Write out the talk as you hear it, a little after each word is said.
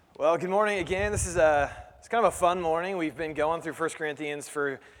Well, good morning again. It's kind of a fun morning. We've been going through 1 Corinthians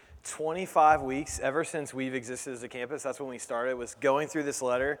for 25 weeks, ever since we've existed as a campus. That's when we started, was going through this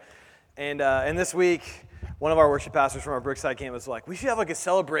letter. And this week, one of our worship pastors from our Brookside campus was like, we should have like a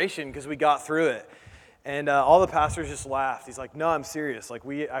celebration because we got through it. And all the pastors just laughed. He's like, no, I'm serious. Like,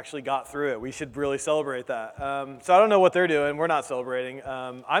 we actually got through it. We should really celebrate that. So I don't know what they're doing. We're not celebrating.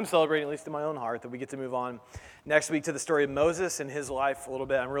 I'm celebrating, at least in my own heart, that we get to move on next week to the story of Moses and his life a little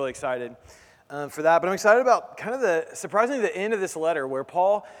bit. I'm really excited for that. But I'm excited about kind of surprisingly, the end of this letter where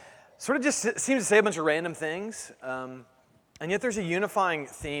Paul sort of just seems to say a bunch of random things. And yet there's a unifying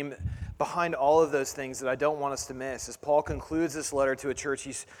theme behind all of those things that I don't want us to miss. As Paul concludes this letter to a church,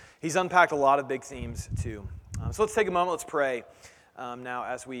 he's unpacked a lot of big themes too. So let's take a moment, let's pray now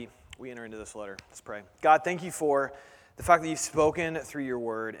as we enter into this letter. Let's pray. God, thank you for the fact that you've spoken through your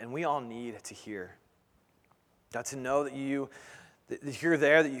word, and we all need to hear. God, to know that you're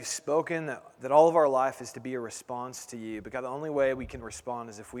there, that you've spoken, that all of our life is to be a response to you. But God, the only way we can respond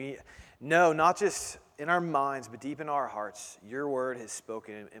is if we know, not just in our minds, but deep in our hearts, your word has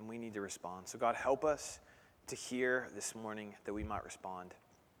spoken and we need to respond. So God, help us to hear this morning that we might respond.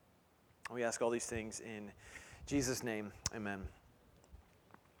 We ask all these things in Jesus' name, amen.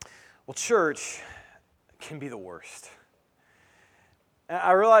 Well, church can be the worst. And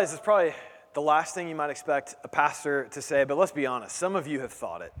I realize it's probably the last thing you might expect a pastor to say, but let's be honest, some of you have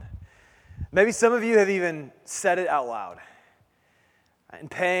thought it. Maybe some of you have even said it out loud. In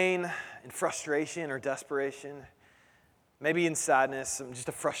pain, in frustration or desperation, maybe in sadness, just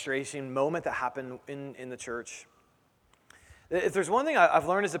a frustration moment that happened in the church. If there's one thing I've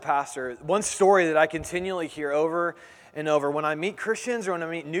learned as a pastor, one story that I continually hear over and over when I meet Christians or when I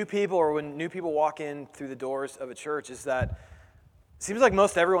meet new people or when new people walk in through the doors of a church is that it seems like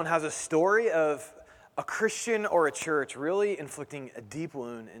most everyone has a story of a Christian or a church really inflicting a deep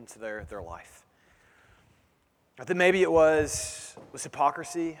wound into their life. I think maybe it was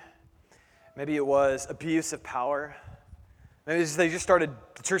hypocrisy. Maybe it was abuse of power. Maybe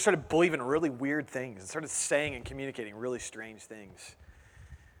the church started believing really weird things and started saying and communicating really strange things.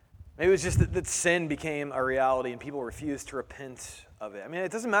 Maybe it was just that sin became a reality and people refused to repent of it. I mean,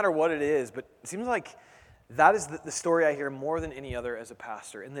 it doesn't matter what it is, but it seems like that is the story I hear more than any other as a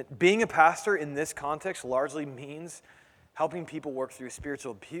pastor. And that being a pastor in this context largely means helping people work through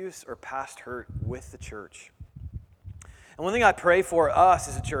spiritual abuse or past hurt with the church. And one thing I pray for us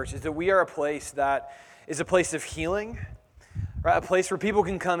as a church is that we are a place that is a place of healing, right? A place where people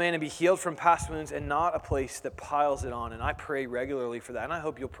can come in and be healed from past wounds and not a place that piles it on. And I pray regularly for that. And I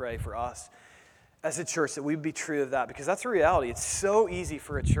hope you'll pray for us as a church that we would be true of that, because that's a reality. It's so easy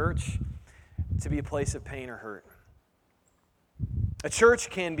for a church to be a place of pain or hurt. A church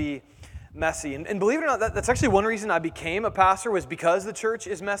can be messy. And believe it or not, that's actually one reason I became a pastor, was because the church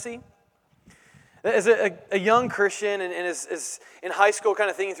is messy. As a young Christian and as in high school kind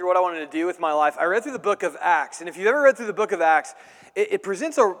of thinking through what I wanted to do with my life, I read through the book of Acts. And if you've ever read through the book of Acts, it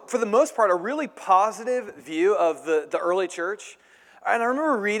presents, for the most part, a really positive view of the early church. And I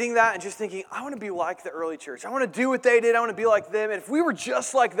remember reading that and just thinking, I want to be like the early church. I want to do what they did. I want to be like them. And if we were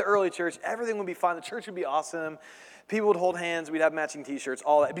just like the early church, everything would be fine. The church would be awesome. People would hold hands. We'd have matching t-shirts,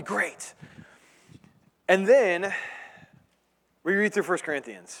 all that. It'd be great. And then we read through 1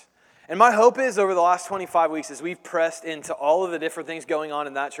 Corinthians. And my hope is over the last 25 weeks, as we've pressed into all of the different things going on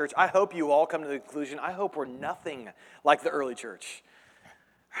in that church, I hope you all come to the conclusion, I hope we're nothing like the early church.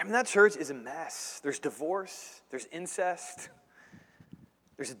 I mean, that church is a mess. There's divorce. There's incest.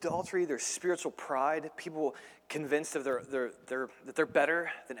 There's adultery, there's spiritual pride, people convinced of that they're better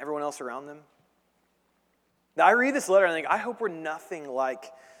than everyone else around them. Now, I read this letter and I think, I hope we're nothing like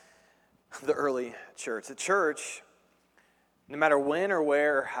the early church. The church, no matter when or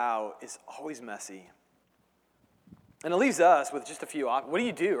where or how, is always messy. And it leaves us with just a few options. What do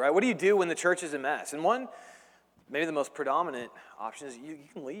you do, right? What do you do when the church is a mess? And one, maybe the most predominant option is you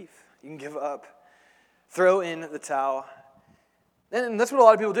can leave. You can give up. Throw in the towel. And that's what a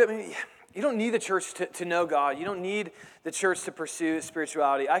lot of people do. I mean, you don't need the church to know God. You don't need the church to pursue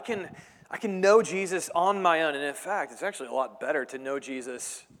spirituality. I can know Jesus on my own. And in fact, it's actually a lot better to know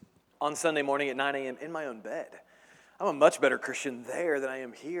Jesus on Sunday morning at 9 a.m. in my own bed. I'm a much better Christian there than I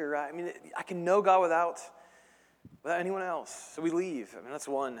am here. Right? I mean, I can know God without anyone else. So we leave. I mean, that's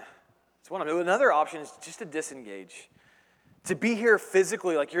one. I mean, another option is just to disengage. To be here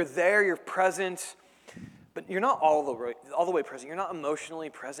physically, like you're there, you're present, but you're not all the way present. You're not emotionally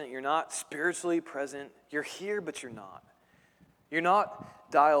present. You're not spiritually present. You're here, but you're not. You're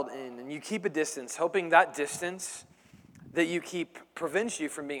not dialed in. And you keep a distance, hoping that distance that you keep prevents you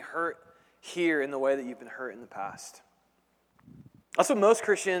from being hurt here in the way that you've been hurt in the past. That's what most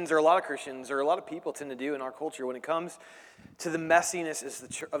Christians, or a lot of Christians, or a lot of people tend to do in our culture when it comes to the messiness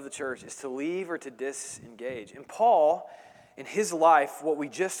of the church, is to leave or to disengage. And Paul, in his life, what we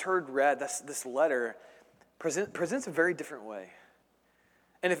just heard read, this letter, presents a very different way.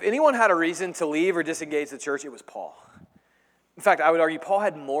 And if anyone had a reason to leave or disengage the church, it was Paul. In fact, I would argue Paul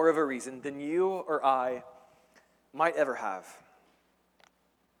had more of a reason than you or I might ever have.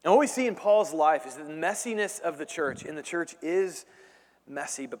 And what we see in Paul's life is that the messiness of the church, and the church is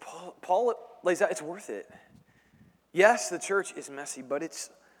messy, but Paul lays out it's worth it. Yes, the church is messy, but it's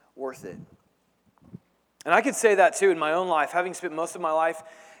worth it. And I could say that too in my own life. Having spent most of my life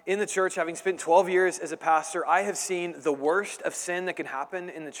in the church, having spent 12 years as a pastor, I have seen the worst of sin that can happen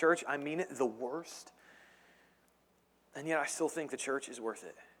in the church. I mean it, the worst. And yet I still think the church is worth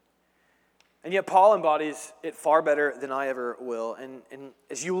it. And yet Paul embodies it far better than I ever will. And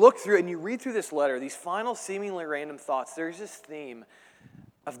as you look through and you read through this letter, these final seemingly random thoughts, there's this theme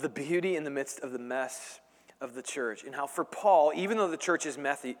of the beauty in the midst of the mess of the church. And how for Paul, even though the church is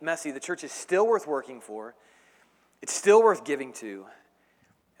messy, the church is still worth working for. It's still worth giving to.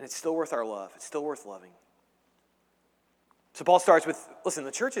 And it's still worth our love. It's still worth loving. So Paul starts with, listen,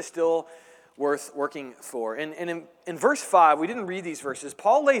 the church is still worth working for. And in verse 5, we didn't read these verses.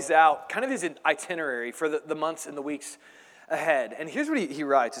 Paul lays out kind of his itinerary for the months and the weeks ahead. And here's what he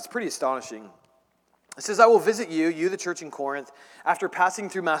writes. It's pretty astonishing. It says, I will visit you, the church in Corinth, after passing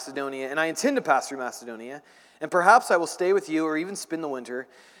through Macedonia, and I intend to pass through Macedonia, and perhaps I will stay with you or even spend the winter,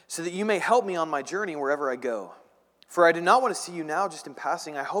 so that you may help me on my journey wherever I go. For I do not want to see you now just in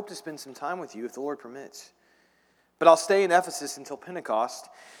passing. I hope to spend some time with you if the Lord permits. But I'll stay in Ephesus until Pentecost,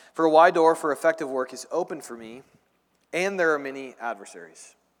 for a wide door for effective work is open for me, and there are many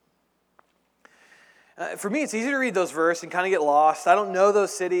adversaries. For me, it's easy to read those verses and kind of get lost. I don't know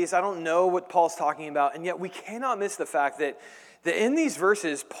those cities. I don't know what Paul's talking about. And yet we cannot miss the fact that in these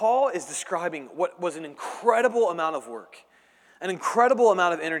verses, Paul is describing what was an incredible amount of work, an incredible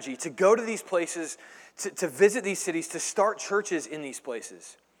amount of energy to go to these places, to visit these cities, to start churches in these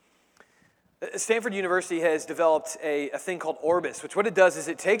places. Stanford University has developed a thing called Orbis, which what it does is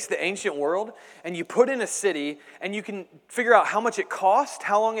it takes the ancient world and you put in a city and you can figure out how much it cost,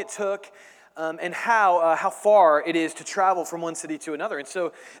 how long it took, and how far it is to travel from one city to another. And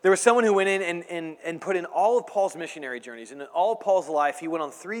so there was someone who went in and put in all of Paul's missionary journeys. And in all of Paul's life, he went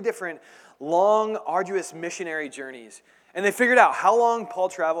on 3 different long, arduous missionary journeys. And they figured out how long Paul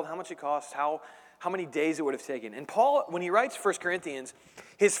traveled, how much it cost, how many days it would have taken. And Paul, when he writes 1 Corinthians,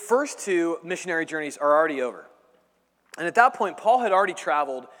 his first 2 missionary journeys are already over. And at that point, Paul had already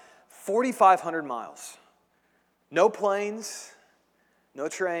traveled 4,500 miles. No planes, no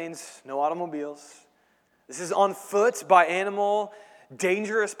trains, no automobiles. This is on foot, by animal,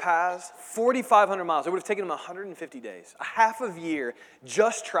 dangerous paths, 4,500 miles. It would have taken him 150 days, a half of a year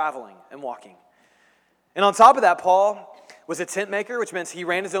just traveling and walking. And on top of that, Paul was a tent maker, which meant he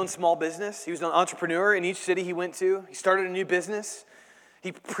ran his own small business. He was an entrepreneur in each city he went to. He started a new business.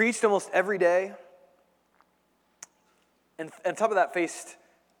 He preached almost every day. And on top of that, faced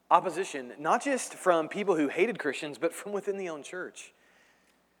opposition, not just from people who hated Christians, but from within the own church.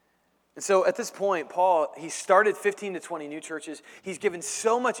 And so at this point, Paul, he started 15 to 20 new churches. He's given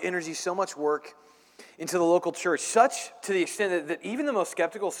so much energy, so much work into the local church, such to the extent that even the most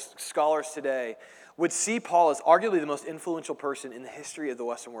skeptical scholars today would see Paul as arguably the most influential person in the history of the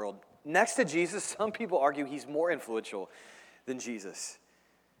Western world. Next to Jesus, some people argue he's more influential than Jesus.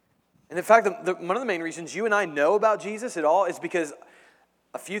 And in fact, one of the main reasons you and I know about Jesus at all is because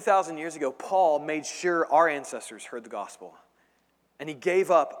a few thousand years ago, Paul made sure our ancestors heard the gospel. And he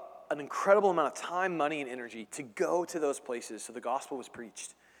gave up an incredible amount of time, money, and energy to go to those places so the gospel was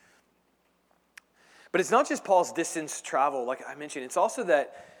preached. But it's not just Paul's distance travel, like I mentioned. It's also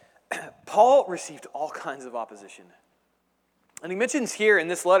that Paul received all kinds of opposition. And he mentions here in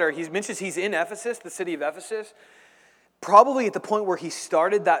this letter, he mentions he's in Ephesus, the city of Ephesus, probably at the point where he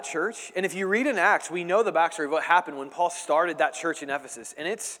started that church. And if you read in Acts, we know the backstory of what happened when Paul started that church in Ephesus.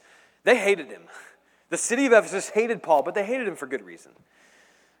 And they hated him. The city of Ephesus hated Paul, but they hated him for good reason.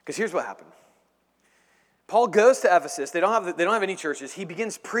 Because here's what happened. Paul goes to Ephesus. They don't have any churches. He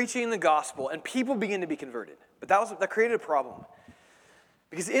begins preaching the gospel, and people begin to be converted. But that created a problem.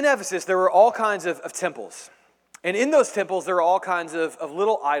 Because in Ephesus, there were all kinds of temples. And in those temples, there were all kinds of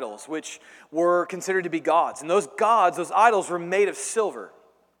little idols, which were considered to be gods. And those gods, those idols, were made of silver.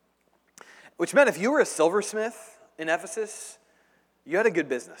 Which meant if you were a silversmith in Ephesus, you had a good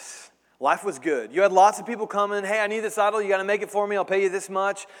business. Life was good. You had lots of people coming, hey, I need this idol, you got to make it for me, I'll pay you this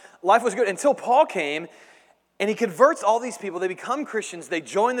much. Life was good until Paul came, and he converts all these people. They become Christians, they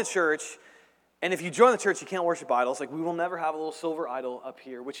join the church, And if you join the church, you can't worship idols. Like, we will never have a little silver idol up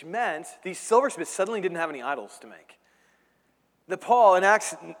here, which meant these silversmiths suddenly didn't have any idols to make. That Paul, in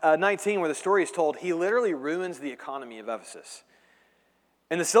Acts 19, where the story is told, he literally ruins the economy of Ephesus.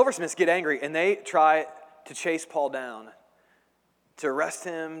 And the silversmiths get angry, and they try to chase Paul down, to arrest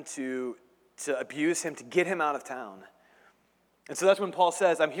him, to abuse him, to get him out of town. And so that's when Paul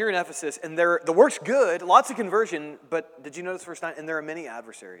says, I'm here in Ephesus, and the work's good, lots of conversion, but did you notice verse 9? And there are many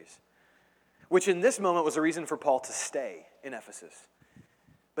adversaries. Which in this moment was a reason for Paul to stay in Ephesus.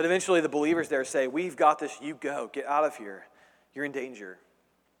 But eventually the believers there say, we've got this, you go, get out of here. You're in danger.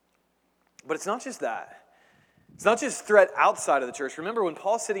 But it's not just that. It's not just threat outside of the church. Remember, when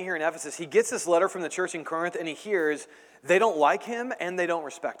Paul's sitting here in Ephesus, he gets this letter from the church in Corinth, and he hears they don't like him and they don't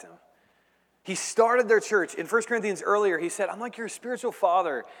respect him. He started their church. In 1 Corinthians earlier, he said, I'm like your spiritual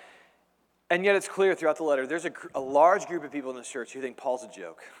father. And yet it's clear throughout the letter, there's a large group of people in this church who think Paul's a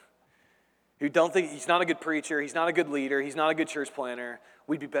joke, who don't think he's not a good preacher, he's not a good leader, he's not a good church planner.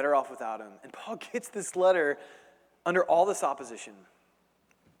 We'd be better off without him. And Paul gets this letter under all this opposition.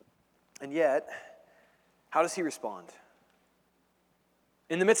 And yet, how does he respond?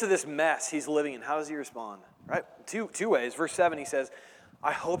 In the midst of this mess he's living in, how does he respond? Right? Two ways. Verse 7, he says,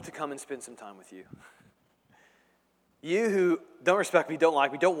 I hope to come and spend some time with you. You who don't respect me, don't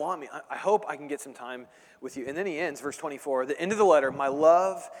like me, don't want me, I hope I can get some time with you. And then he ends, verse 24, the end of the letter, my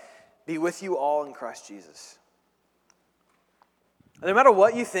love be with you all in Christ Jesus. No matter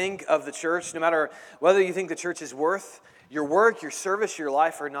what you think of the church, no matter whether you think the church is worth your work, your service, your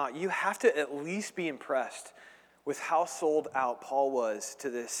life or not, you have to at least be impressed with how sold out Paul was to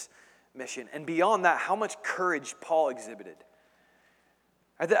this mission. And beyond that, how much courage Paul exhibited.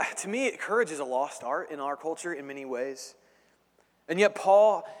 To me, courage is a lost art in our culture in many ways. And yet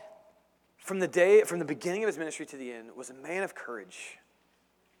Paul, from the beginning of his ministry to the end, was a man of courage.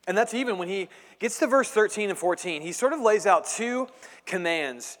 And that's even when he gets to verse 13 and 14, he sort of lays out two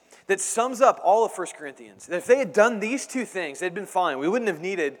commands that sums up all of 1 Corinthians. That if they had done these two things, they'd been fine. We wouldn't have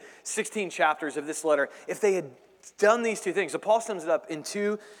needed 16 chapters of this letter if they had done these two things. So Paul sums it up in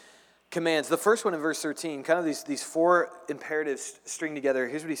two commands. The first one in verse 13, kind of these four imperatives string together.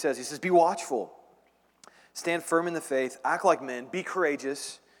 Here's what he says. He says, be watchful, stand firm in the faith, act like men, be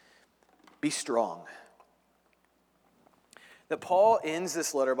courageous, be strong. That Paul ends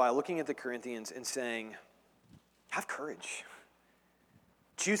this letter by looking at the Corinthians and saying, have courage.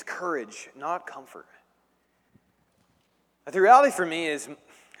 Choose courage, not comfort. The reality for me is,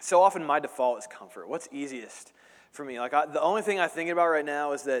 so often my default is comfort. What's easiest for me? The only thing I'm thinking about right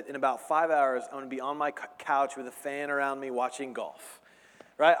now is that in about 5 hours, I'm going to be on my couch with a fan around me watching golf.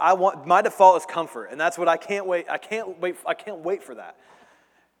 Right? My default is comfort, and that's what I can't wait for that.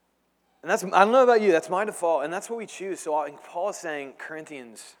 And I don't know about you, that's my default, and that's what we choose. So Paul is saying,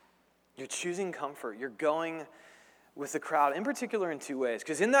 Corinthians, you're choosing comfort. You're going with the crowd, in particular in two ways.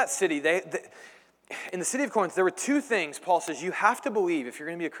 Because in that city, in the city of Corinth, there were two things Paul says you have to believe if you're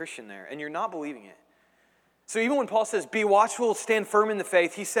going to be a Christian there, and you're not believing it. So even when Paul says, be watchful, stand firm in the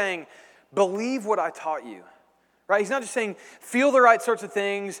faith, he's saying, believe what I taught you. Right? He's not just saying, feel the right sorts of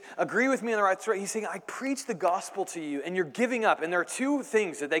things, agree with me on the right sort. He's saying, I preach the gospel to you, and you're giving up. And there are two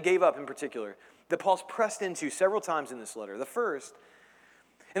things that they gave up in particular that Paul's pressed into several times in this letter. The first,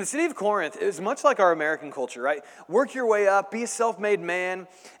 in the city of Corinth, it was much like our American culture, right? Work your way up, be a self-made man,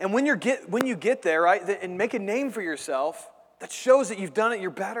 and when you get there, right, and make a name for yourself, that shows that you've done it, you're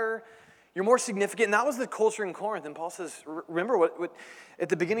better, you're more significant. And that was the culture in Corinth. And Paul says, remember what at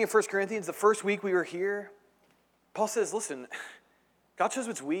the beginning of 1 Corinthians, the first week we were here, Paul says, listen, God shows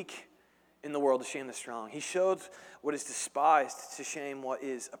what's weak in the world to shame the strong. He showed what is despised to shame what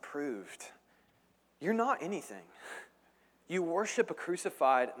is approved. You're not anything. You worship a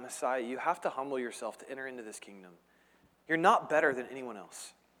crucified Messiah. You have to humble yourself to enter into this kingdom. You're not better than anyone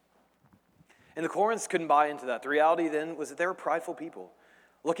else. And the Corinthians couldn't buy into that. The reality then was that they were prideful people,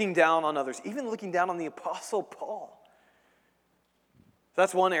 looking down on others, even looking down on the Apostle Paul. So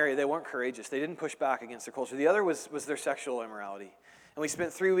that's one area. They weren't courageous. They didn't push back against their culture. The other was their sexual immorality. And we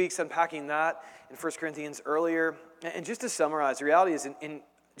spent 3 weeks unpacking that in 1 Corinthians earlier. And just to summarize, the reality is in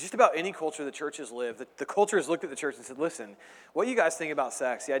just about any culture the church has lived, the culture has looked at the church and said, listen, what you guys think about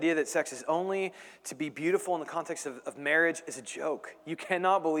sex, the idea that sex is only to be beautiful in the context of marriage is a joke. You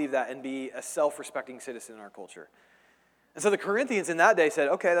cannot believe that and be a self-respecting citizen in our culture. And so the Corinthians in that day said,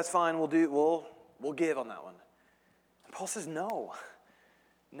 okay, that's fine, we'll give on that one. And Paul says, no,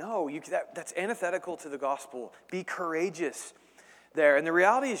 that's antithetical to the gospel. Be courageous there. And the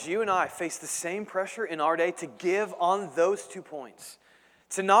reality is you and I face the same pressure in our day to give on those 2 points,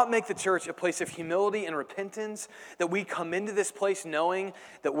 To not make the church a place of humility and repentance, that we come into this place knowing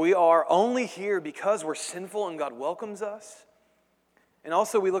that we are only here because we're sinful and God welcomes us. And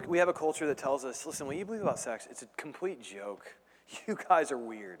also we have a culture that tells us, listen, what you believe about sex, it's a complete joke. You guys are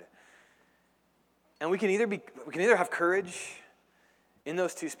weird. And we can either have courage in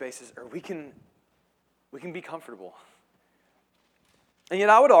those two spaces, or we can be comfortable. And yet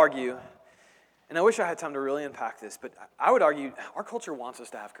I would argue, and I wish I had time to really unpack this, but I would argue our culture wants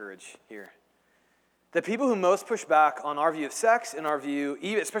us to have courage here. The people who most push back on our view of sex and our view,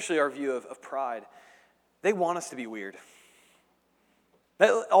 especially our view of pride, they want us to be weird.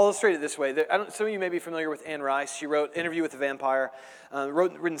 I'll illustrate it this way. Some of you may be familiar with Anne Rice. She wrote Interview with the Vampire,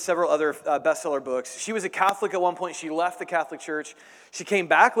 written several other bestseller books. She was a Catholic at one point. She left the Catholic Church. She came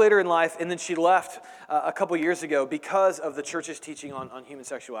back later in life, and then she left a couple years ago because of the church's teaching on human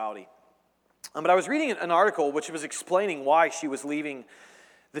sexuality. But I was reading an article which was explaining why she was leaving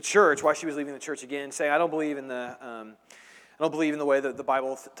the church, again, saying, I don't believe in the way that the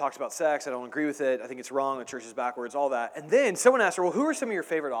Bible talks about sex. I don't agree with it. I think it's wrong. The church is backwards, all that. And then someone asked her, well, who are some of your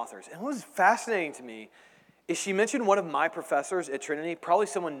favorite authors? And what was fascinating to me is she mentioned one of my professors at Trinity, probably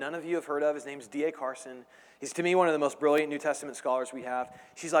someone none of you have heard of. His name's D.A. Carson. He's, to me, one of the most brilliant New Testament scholars we have.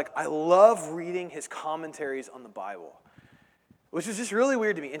 She's like, I love reading his commentaries on the Bible, which is just really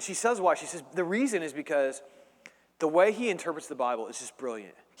weird to me. And she says why. She says the reason is because the way he interprets the Bible is just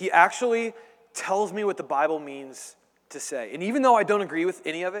brilliant. He actually tells me what the Bible means to say. And even though I don't agree with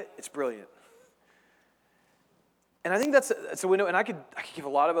any of it, it's brilliant. And I think that's a window, and I could give a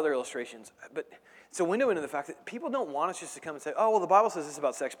lot of other illustrations, but it's a window into the fact that people don't want us just to come and say, oh, well, the Bible says this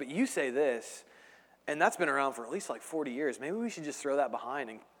about sex, but you say this, and that's been around for at least like 40 years. Maybe we should just throw that behind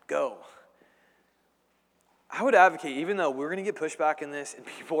and go. I would advocate, even though we're going to get pushback in this and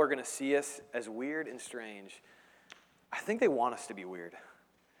people are going to see us as weird and strange, I think they want us to be weird.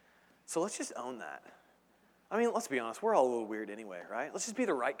 So let's just own that. I mean, let's be honest, we're all a little weird anyway, right? Let's just be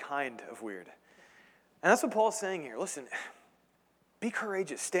the right kind of weird. And that's what Paul's saying here. Listen, be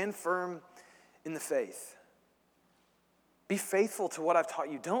courageous. Stand firm in the faith. Be faithful to what I've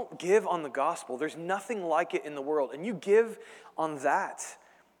taught you. Don't give on the gospel. There's nothing like it in the world. And you give on that.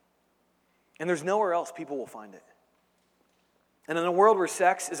 And there's nowhere else people will find it. And in a world where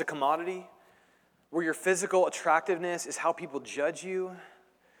sex is a commodity, where your physical attractiveness is how people judge you,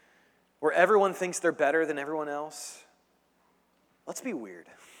 where everyone thinks they're better than everyone else, let's be weird.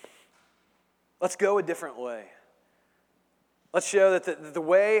 Let's go a different way. Let's show that the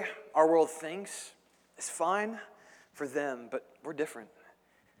way our world thinks is fine for them, but we're different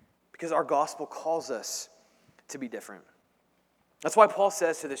because our gospel calls us to be different. That's why Paul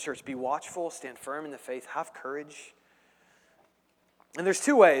says to this church, be watchful, stand firm in the faith, have courage. And there's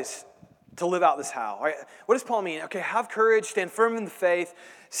two ways to live out this how. Right? What does Paul mean? Okay, have courage, stand firm in the faith,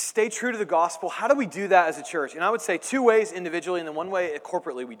 stay true to the gospel. How do we do that as a church? And I would say two ways individually, and then one way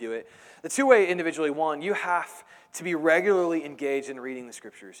corporately we do it. The two way individually, one, you have to be regularly engaged in reading the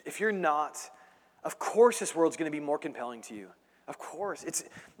scriptures. If you're not, of course this world's going to be more compelling to you. Of course.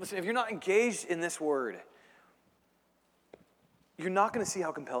 Listen, if you're not engaged in this word, you're not going to see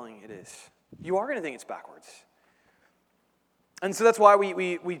how compelling it is. You are going to think it's backwards. And so that's why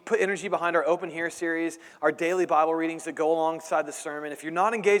we put energy behind our Open Here series, our daily Bible readings that go alongside the sermon. If you're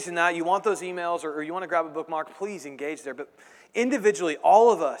not engaged in that, you want those emails or you want to grab a bookmark, please engage there. But individually,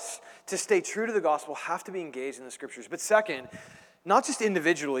 all of us, to stay true to the gospel, have to be engaged in the scriptures. But second, not just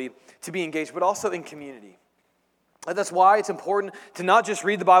individually to be engaged, but also in community. That's why it's important to not just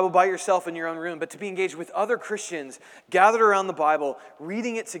read the Bible by yourself in your own room, but to be engaged with other Christians gathered around the Bible,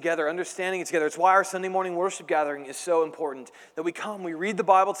 reading it together, understanding it together. It's why our Sunday morning worship gathering is so important, that we come, we read the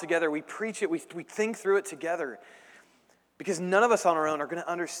Bible together, we preach it, we think through it together. Because none of us on our own are going to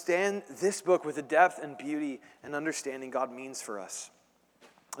understand this book with the depth and beauty and understanding God means for us.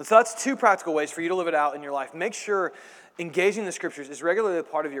 And so that's two practical ways for you to live it out in your life. Make sure engaging the scriptures is regularly a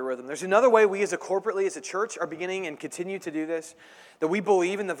part of your rhythm. There's another way we corporately as a church are beginning and continue to do this, that we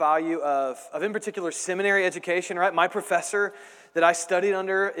believe in the value of in particular seminary education, right? My professor that I studied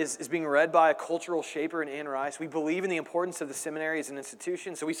under is being read by a cultural shaper in Anne Rice. We believe in the importance of the seminary as an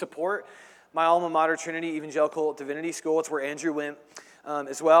institution, so we support my alma mater, Trinity Evangelical Divinity School. It's where Andrew went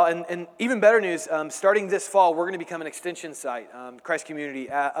as well. And even better news, starting this fall, we're going to become an extension site, Christ Community,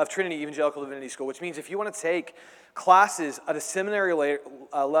 of Trinity Evangelical Divinity School, which means if you want to take classes at a seminary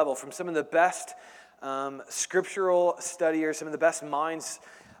level from some of the best scriptural studiers, some of the best minds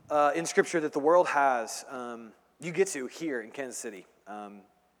in Scripture that the world has, you get to here in Kansas City.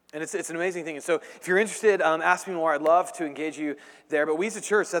 And it's an amazing thing. And so if you're interested, ask me more. I'd love to engage you there. But we as a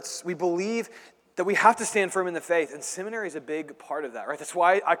church, we believe that we have to stand firm in the faith, and seminary is a big part of that, right? That's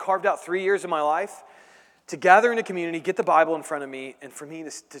why I carved out 3 years of my life to gather in a community, get the Bible in front of me, and for me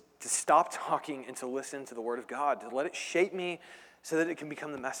to stop talking and to listen to the Word of God, to let it shape me so that it can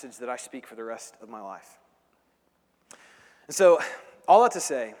become the message that I speak for the rest of my life. And so, all that to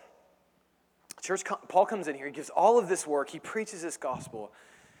say, Paul comes in here, he gives all of this work, he preaches this gospel,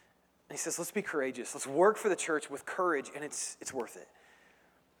 and he says, let's be courageous. Let's work for the church with courage, and it's worth it.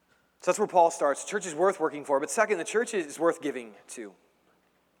 So that's where Paul starts. The church is worth working for, but second, the church is worth giving to.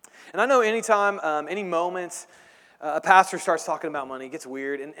 And I know anytime, any moment, a pastor starts talking about money, it gets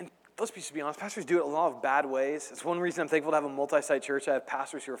weird, and let's just be honest, pastors do it a lot of bad ways. It's one reason I'm thankful to have a multi-site church. I have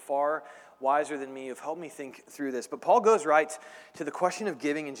pastors who are far wiser than me, who have helped me think through this. But Paul goes right to the question of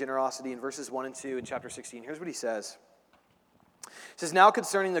giving and generosity in verses 1 and 2 in chapter 16. Here's what he says. He says, now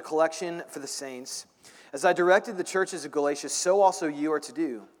concerning the collection for the saints, as I directed the churches of Galatia, so also you are to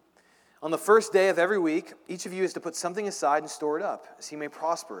do. On the first day of every week, each of you is to put something aside and store it up, as he may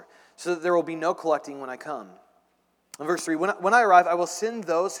prosper, so that there will be no collecting when I come. In verse 3, when I arrive, I will send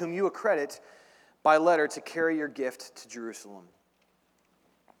those whom you accredit by letter to carry your gift to Jerusalem.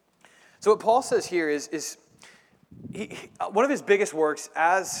 So what Paul says here is one of his biggest works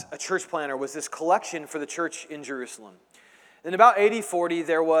as a church planner was this collection for the church in Jerusalem. In about AD 40,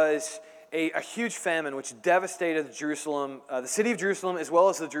 there was a huge famine which devastated Jerusalem, the city of Jerusalem, as well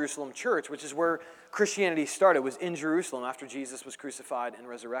as the Jerusalem church, which is where Christianity started, was in Jerusalem after Jesus was crucified and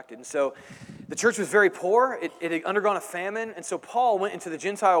resurrected. And so the church was very poor. It had undergone a famine. And so Paul went into the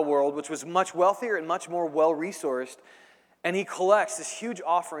Gentile world, which was much wealthier and much more well-resourced, and he collects this huge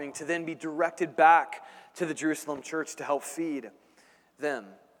offering to then be directed back to the Jerusalem church to help feed them.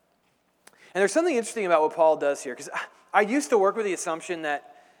 And there's something interesting about what Paul does here, because I used to work with the assumption that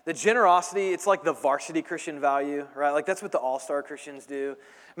the generosity, it's like the varsity Christian value, right? Like that's what the all-star Christians do.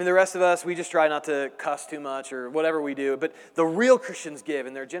 I mean, the rest of us, we just try not to cuss too much or whatever we do, but the real Christians give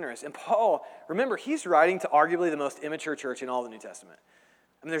and they're generous. And Paul, remember, he's writing to arguably the most immature church in all the New Testament.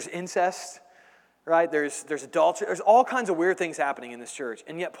 I mean, there's incest, right? There's adultery. There's all kinds of weird things happening in this church.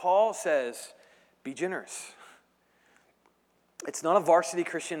 And yet Paul says, be generous. It's not a varsity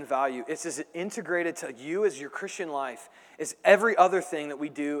Christian value. It's as integrated to you as your Christian life as every other thing that we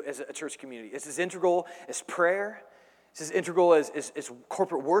do as a church community. It's as integral as prayer. It's as integral as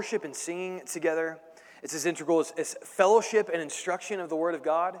corporate worship and singing together. It's as integral as fellowship and instruction of the Word of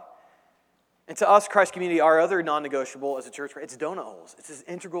God. And to us, Christ Community, our other non-negotiable as a church, it's donut holes. It's as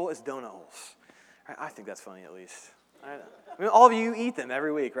integral as donut holes. Right? I think that's funny, at least. I mean, all of you eat them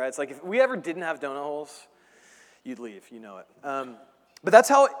every week, right? It's like if we ever didn't have donut holes, you'd leave, you know it. But that's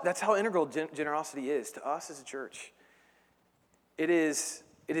how integral generosity is to us as a church. It is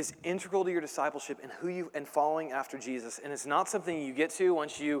integral to your discipleship and following after Jesus. And it's not something you get to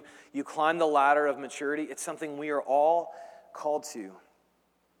once you climb the ladder of maturity. It's something we are all called to,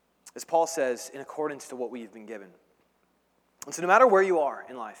 as Paul says, in accordance to what we've been given. And so no matter where you are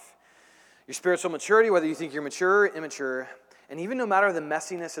in life, your spiritual maturity, whether you think you're mature or immature, and even no matter the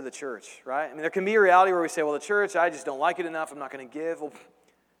messiness of the church, right? I mean, there can be a reality where we say, well, the church, I just don't like it enough. I'm not going to give. Well,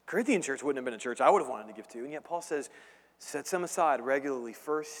 Corinthian church wouldn't have been a church I would have wanted to give to. And yet Paul says, set some aside regularly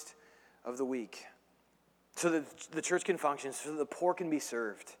first of the week so that the church can function, so that the poor can be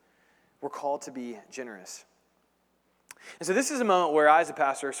served. We're called to be generous. And so this is a moment where I, as a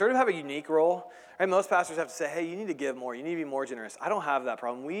pastor, sort of have a unique role. Right? Most pastors have to say, hey, you need to give more. You need to be more generous. I don't have that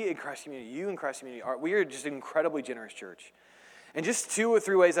problem. We in Christ Community, you in Christ Community, we are just an incredibly generous church. And just 2 or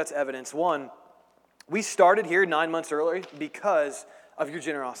 3 ways that's evidence. One, we started here 9 months early because of your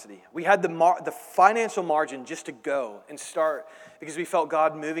generosity. We had the financial margin just to go and start because we felt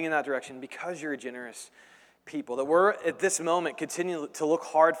God moving in that direction because you're a generous people. That we're, at this moment, continue to look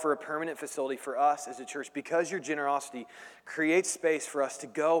hard for a permanent facility for us as a church because your generosity creates space for us to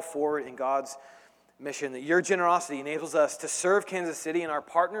go forward in God's mission. That your generosity enables us to serve Kansas City and our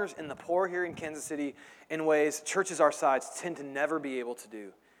partners and the poor here in Kansas City in ways churches our size tend to never be able to do.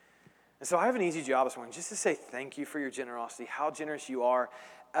 And so I have an easy job this morning just to say thank you for your generosity, how generous you are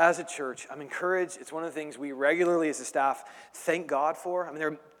as a church. I'm encouraged. It's one of the things we regularly as a staff thank God for. I mean, there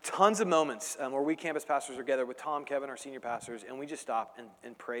are tons of moments where we campus pastors are together with Tom, Kevin, our senior pastors, and we just stop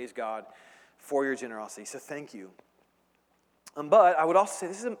and praise God for your generosity. So thank you. But I would also say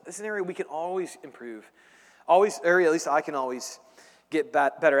this is an area we can always improve. Area at least I can always get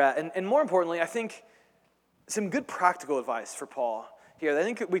better at. And more importantly, I think some good practical advice for Paul here. I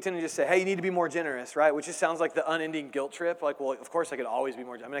think we tend to just say, hey, you need to be more generous, right? Which just sounds like the unending guilt trip. Like, well, of course I could always be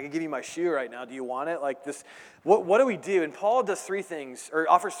more generous. I mean, I could give you my shoe right now. Do you want it? Like this, what do we do? And Paul does 3 things, or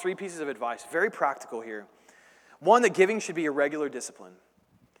offers 3 pieces of advice, very practical here. One, that giving should be a regular discipline,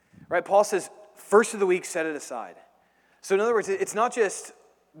 right? Paul says, first of the week, set it aside. So in other words, it's not just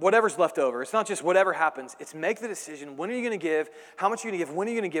whatever's left over. It's not just whatever happens. It's make the decision. When are you going to give? How much are you going to give? When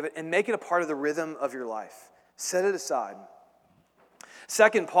are you going to give it? And make it a part of the rhythm of your life. Set it aside.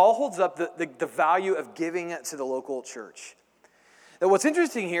 Second, Paul holds up the value of giving to the local church. Now, what's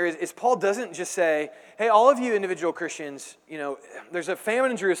interesting here is Paul doesn't just say, hey, all of you individual Christians, there's a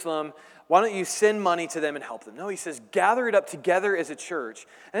famine in Jerusalem. Why don't you send money to them and help them? No, he says, gather it up together as a church.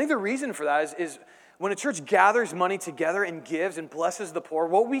 I think the reason for that is when a church gathers money together and gives and blesses the poor,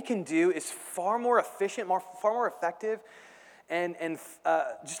 what we can do is far more efficient, far more effective, and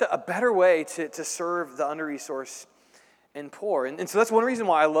just a better way to serve the under-resourced and poor. And so that's one reason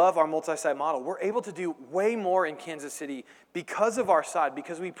why I love our multi-site model. We're able to do way more in Kansas City because of our side,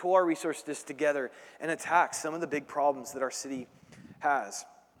 because we pull our resources together and attack some of the big problems that our city has.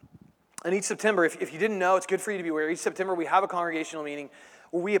 And each September, if you didn't know, it's good for you to be aware, each September we have a congregational meeting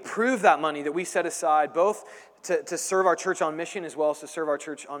where we approve that money that we set aside both to serve our church on mission as well as to serve our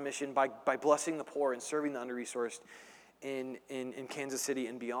church on mission by blessing the poor and serving the under-resourced in Kansas City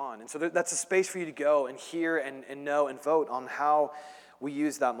and beyond. And so that's a space for you to go and hear and know and vote on how we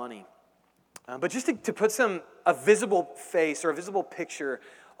use that money. But just to put a visible face or a visible picture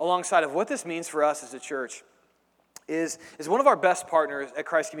alongside of what this means for us as a church is one of our best partners at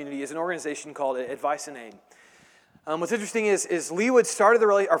Christ Community is an organization called Advice and Aid. What's interesting is Leawood started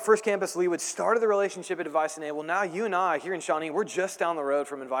our first campus, Leawood started the relationship at Advice and Aid. Well, now you and I here in Shawnee, we're just down the road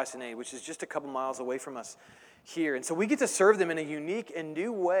from Advice and Aid, which is just a couple miles away from us here. And so we get to serve them in a unique and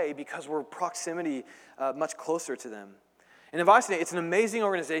new way because we're proximity much closer to them. And Advice and Aid, it's an amazing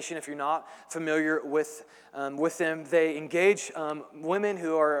organization if you're not familiar with them. They engage women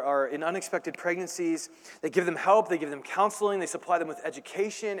who are in unexpected pregnancies. They give them help. They give them counseling. They supply them with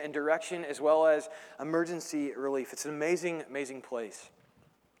education and direction as well as emergency relief. It's an amazing, amazing place.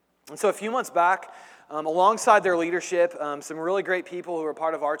 And so a few months back, alongside their leadership, some really great people who are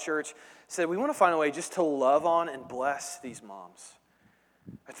part of our church said, we want to find a way just to love on and bless these moms.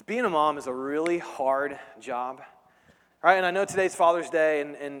 Being a mom is a really hard job. Right, and I know today's Father's Day,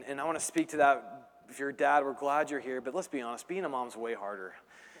 and I want to speak to that. If you're a dad, we're glad you're here, but let's be honest, being a mom's way harder.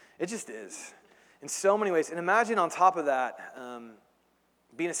 It just is, in so many ways. And imagine on top of that,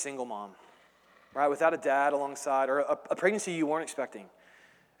 being a single mom, right, without a dad alongside, or a pregnancy you weren't expecting.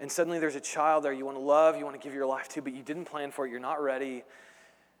 And suddenly there's a child there you want to love, you want to give your life to, but you didn't plan for it, you're not ready,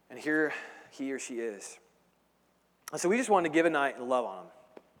 and here he or she is. And so we just wanted to give a night and love on them.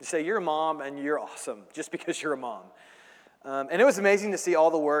 To say, you're a mom, and you're awesome, just because you're a mom. And it was amazing to see all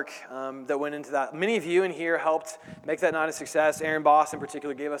the work that went into that. Many of you in here helped make that night a success. Aaron Boss in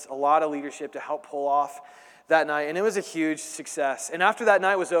particular gave us a lot of leadership to help pull off that night, and it was a huge success. And after that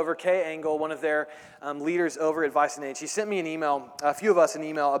night was over, Kay Engel, one of their leaders over at Advice and Aid, she sent me an email, a few of us an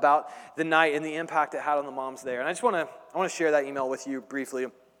email about the night and the impact it had on the moms there. And I want to share that email with you briefly.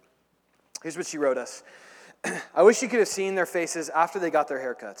 Here's what she wrote us. I wish you could have seen their faces after they got their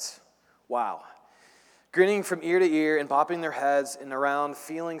haircuts. Wow. Grinning from ear to ear and bopping their heads and around,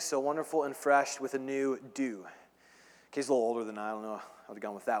 feeling so wonderful and fresh with a new do. Kay's a little older than I don't know. I would have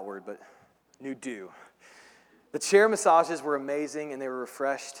gone with that word, but new do. The chair massages were amazing, and they were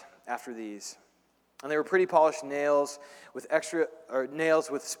refreshed after these. And they were pretty polished nails with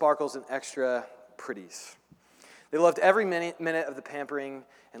sparkles and extra pretties. They loved every minute of the pampering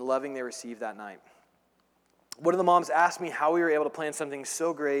and loving they received that night. One of the moms asked me how we were able to plan something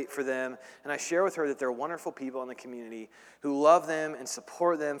so great for them, and I share with her that they're wonderful people in the community who love them and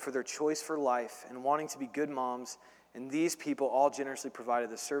support them for their choice for life and wanting to be good moms, and these people all generously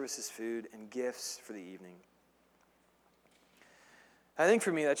provided the services, food, and gifts for the evening. I think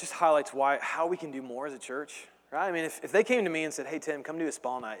for me that just highlights how we can do more as a church, right? I mean, if they came to me and said, hey, Tim, come do a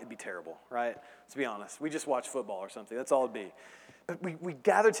spa night, it'd be terrible, right? Let's be honest. We just watch football or something. That's all it'd be. But we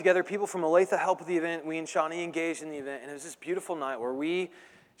gathered together, people from Olathe helped with the event, we in Shawnee engaged in the event, and it was this beautiful night where we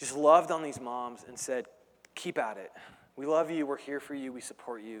just loved on these moms and said, keep at it. We love you, we're here for you, we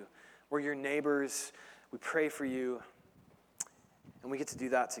support you. We're your neighbors, we pray for you, and we get to do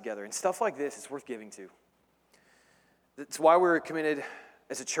that together. And stuff like this, it's worth giving to. It's why we're committed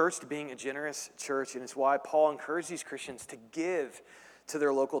as a church to being a generous church, and it's why Paul encouraged these Christians to give to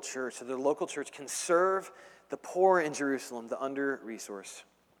their local church, so their local church can serve the poor in Jerusalem, the under-resourced.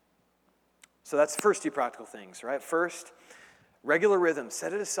 So that's the first two practical things, right? First, regular rhythm,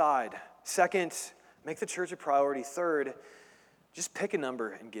 set it aside. Second, make the church a priority. Third, just pick a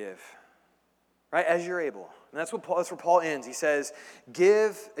number and give, right, as you're able. And that's where Paul ends. He says,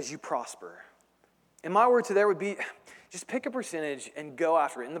 give as you prosper. And my word to there would be, just pick a percentage and go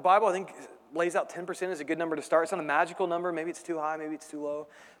after it. In the Bible, I think lays out 10% as a good number to start. It's not a magical number. Maybe it's too high, maybe it's too low.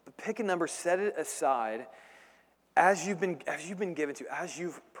 But pick a number, set it aside as you've been given to, as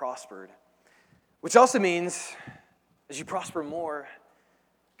you've prospered. Which also means, as you prosper more,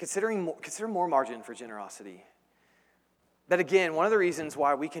 consider more margin for generosity. That again, one of the reasons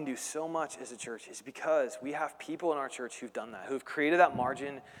why we can do so much as a church is because we have people in our church who've done that, who've created that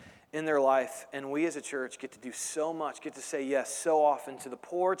margin in their life, and we as a church get to do so much, get to say yes so often to the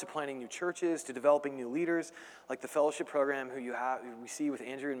poor, to planting new churches, to developing new leaders, like the fellowship program who we see with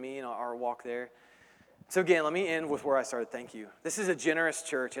Andrew and me in our walk there. So again, let me end with where I started. Thank you. This is a generous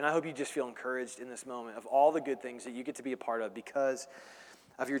church, and I hope you just feel encouraged in this moment of all the good things that you get to be a part of because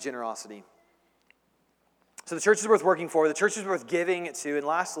of your generosity. So the church is worth working for, the church is worth giving to, and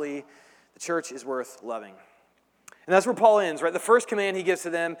lastly, the church is worth loving. And that's where Paul ends, right? The first command he gives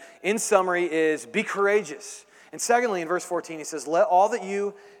to them, in summary, is be courageous. And secondly, in verse 14, he says, let all that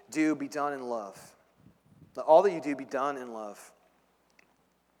you do be done in love. Let all that you do be done in love.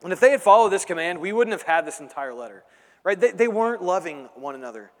 And if they had followed this command, we wouldn't have had this entire letter, right? They weren't loving one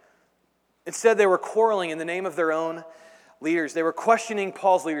another. Instead, they were quarreling in the name of their own leaders. They were questioning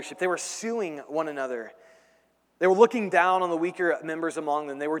Paul's leadership. They were suing one another. They were looking down on the weaker members among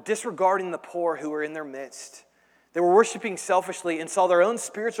them. They were disregarding the poor who were in their midst. They were worshiping selfishly and saw their own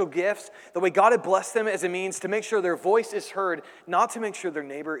spiritual gifts, the way God had blessed them, as a means to make sure their voice is heard, not to make sure their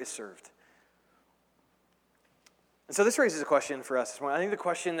neighbor is served. And so this raises a question for us this morning. I think the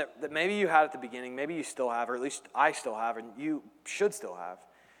question that maybe you had at the beginning, maybe you still have, or at least I still have, and you should still have,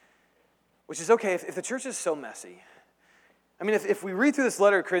 which is, okay, if the church is so messy, I mean, if we read through this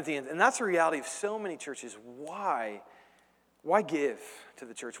letter of Corinthians, and that's the reality of so many churches, why give to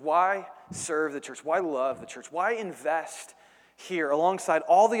the church? Why serve the church? Why love the church? Why invest here alongside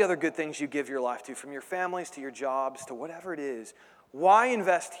all the other good things you give your life to, from your families to your jobs to whatever it is? Why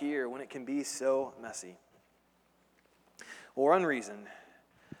invest here when it can be so messy? Or unreasoned.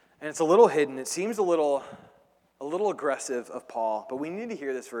 And it's a little hidden. It seems a little aggressive of Paul, but we need to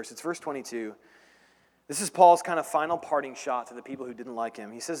hear this verse. It's verse 22. This is Paul's kind of final parting shot to the people who didn't like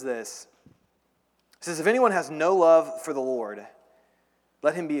him. He says this. He says, if anyone has no love for the Lord,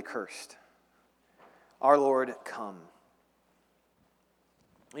 let him be accursed. Our Lord, come.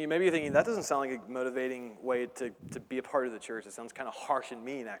 Maybe you're thinking, that doesn't sound like a motivating way to be a part of the church. It sounds kind of harsh and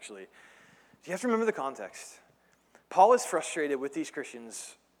mean, actually. You have to remember the context. Paul is frustrated with these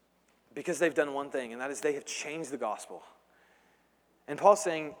Christians because they've done one thing, and that is they have changed the gospel. And Paul's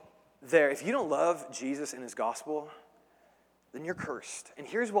saying there, if you don't love Jesus and his gospel, then you're cursed. And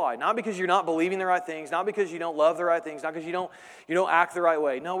here's why. Not because you're not believing the right things, not because you don't love the right things, not because you don't act the right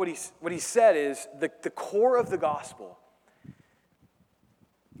way. No, what he said is the core of the gospel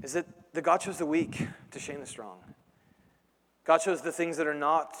is that God chose the weak to shame the strong. God chose the things that are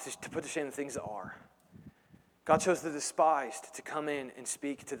not to put to shame the things that are. God chose the despised to come in and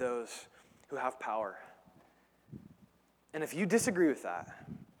speak to those who have power. And if you disagree with that,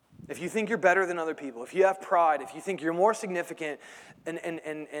 if you think you're better than other people, if you have pride, if you think you're more significant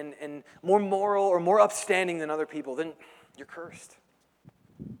and more moral or more upstanding than other people, then you're cursed.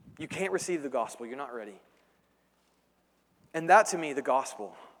 You can't receive the gospel. You're not ready. And that, to me, the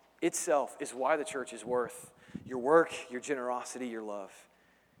gospel itself is why the church is worth your work, your generosity, your love.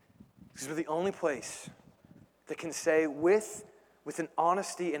 Because we're the only place that can say with an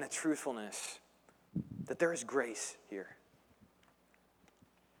honesty and a truthfulness that there is grace here.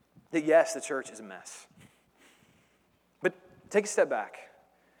 That yes, the church is a mess. But take a step back.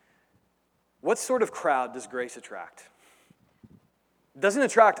 What sort of crowd does grace attract? It doesn't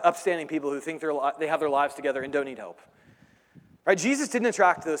attract upstanding people who think they have their lives together and don't need help. Right? Jesus didn't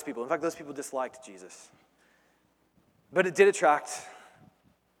attract those people. In fact, those people disliked Jesus. But it did attract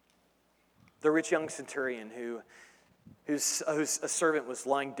the rich young centurion whose a servant was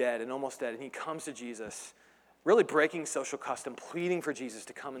lying dead and almost dead, and he comes to Jesus, really breaking social custom, pleading for Jesus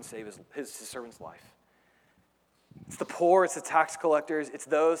to come and save his servant's life. It's the poor, it's the tax collectors, it's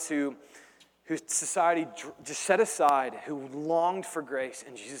those who society just set aside, who longed for grace,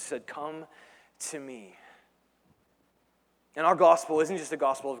 and Jesus said, come to me. And our gospel isn't just a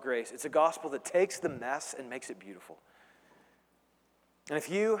gospel of grace, it's a gospel that takes the mess and makes it beautiful. And if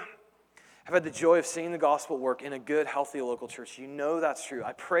you have had the joy of seeing the gospel work in a good, healthy local church, you know that's true.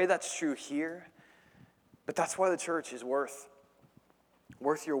 I pray that's true here. But that's why the church is worth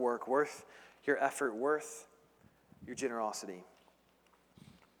your work, worth your effort, worth your generosity.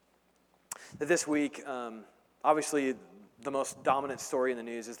 This week, obviously, the most dominant story in the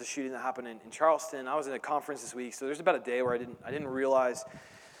news is the shooting that happened in Charleston. I was in a conference this week, so there's about a day where I didn't realize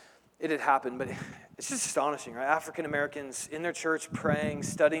it had happened, but it's just astonishing, right? African Americans in their church praying,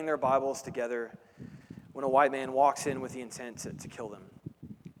 studying their Bibles together, when a white man walks in with the intent to kill them.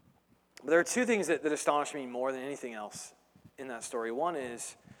 But there are two things that astonish me more than anything else in that story. One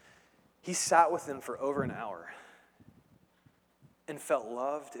is he sat with them for over an hour and felt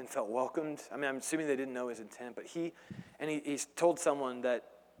loved and felt welcomed. I mean, I'm assuming they didn't know his intent, but he's told someone that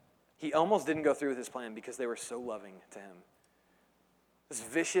he almost didn't go through with his plan because they were so loving to him. This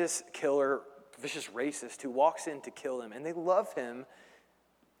vicious killer, vicious racist who walks in to kill them, and they love him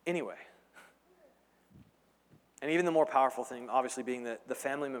anyway. And even the more powerful thing, obviously, being the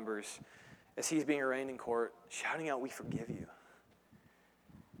family members, as he's being arraigned in court, shouting out, "We forgive you."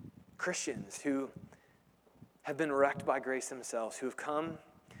 Christians who have been wrecked by grace themselves, who have come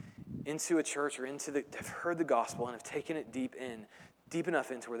into a church or have heard the gospel and have taken it deep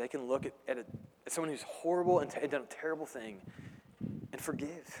enough into where they can look at someone who's horrible and done a terrible thing and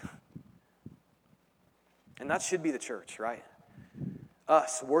forgive. And that should be the church, right?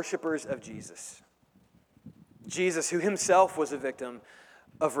 Us, worshipers of Jesus. Jesus, who himself was a victim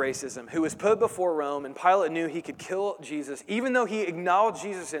of racism, who was put before Rome, and Pilate knew he could kill Jesus, even though he acknowledged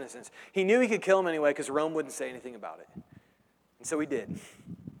Jesus' innocence. He knew he could kill him anyway because Rome wouldn't say anything about it. And so he did.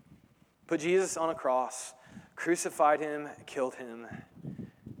 Put Jesus on a cross, crucified him, killed him.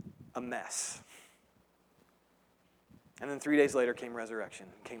 A mess. And then 3 days later came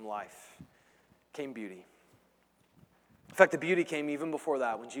resurrection, came life, came beauty. In fact, the beauty came even before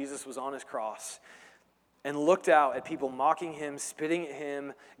that, when Jesus was on his cross and looked out at people mocking him, spitting at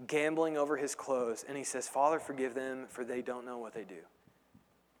him, gambling over his clothes. And he says, "Father, forgive them, for they don't know what they do."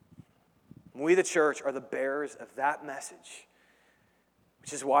 We, the church, are the bearers of that message,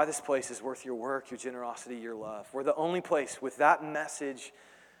 which is why this place is worth your work, your generosity, your love. We're the only place with that message,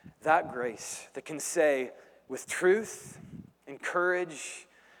 that grace, that can say with truth and courage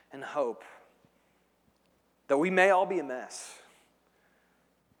and hope that we may all be a mess,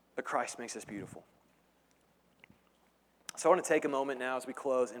 but Christ makes us beautiful. So I want to take a moment now as we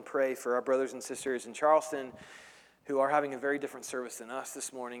close and pray for our brothers and sisters in Charleston who are having a very different service than us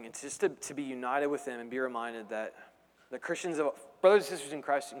this morning, and just to be united with them and be reminded that the Christians, brothers and sisters in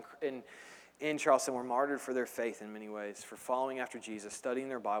Christ in Charleston, were martyred for their faith in many ways, for following after Jesus, studying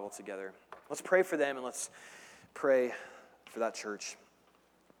their Bible together. Let's pray for them, and let's pray for that church.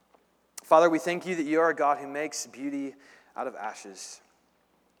 Father, we thank you that you are a God who makes beauty out of ashes,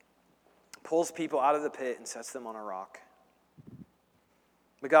 pulls people out of the pit and sets them on a rock.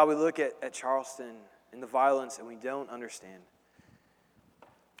 But God, we look at Charleston and the violence and we don't understand.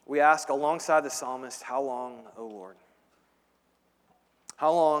 We ask alongside the psalmist, how long, O Lord?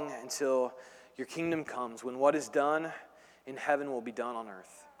 How long until your kingdom comes, when what is done in heaven will be done on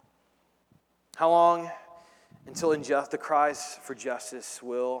earth? How long until the cries for justice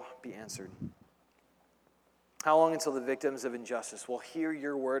will be answered? How long until the victims of injustice will hear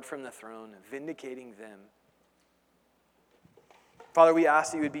your word from the throne, vindicating them? Father, we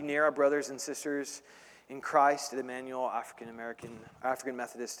ask that you would be near our brothers and sisters in Christ at Emmanuel African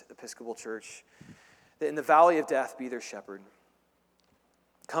Methodist Episcopal Church, that in the valley of death be their shepherd.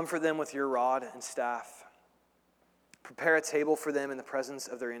 Comfort them with your rod and staff. Prepare a table for them in the presence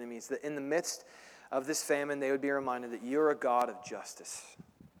of their enemies, that in the midst of this famine they would be reminded that you are a God of justice.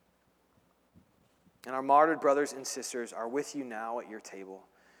 And our martyred brothers and sisters are with you now at your table,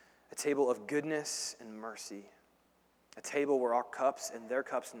 a table of goodness and mercy, a table where our cups and their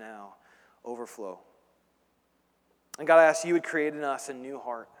cups now overflow. And God, I ask you would create in us a new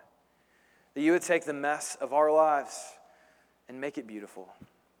heart, that you would take the mess of our lives and make it beautiful.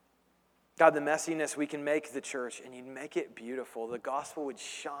 God, the messiness, we can make the church, and you'd make it beautiful. The gospel would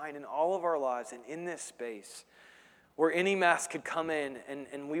shine in all of our lives and in this space where any mess could come in,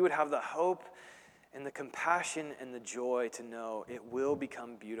 and we would have the hope and the compassion and the joy to know it will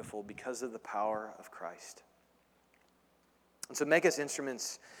become beautiful because of the power of Christ. And so make us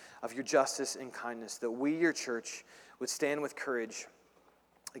instruments of your justice and kindness, that we, your church, would stand with courage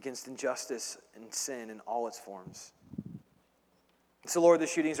against injustice and sin in all its forms. So, Lord,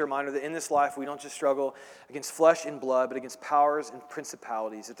 this shooting is a reminder that in this life we don't just struggle against flesh and blood, but against powers and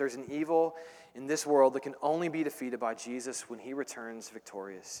principalities, that there's an evil in this world that can only be defeated by Jesus when he returns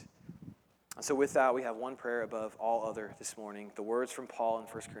victorious. And so with that, we have one prayer above all other this morning, the words from Paul in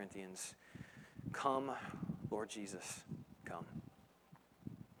 1 Corinthians. Come, Lord Jesus, come.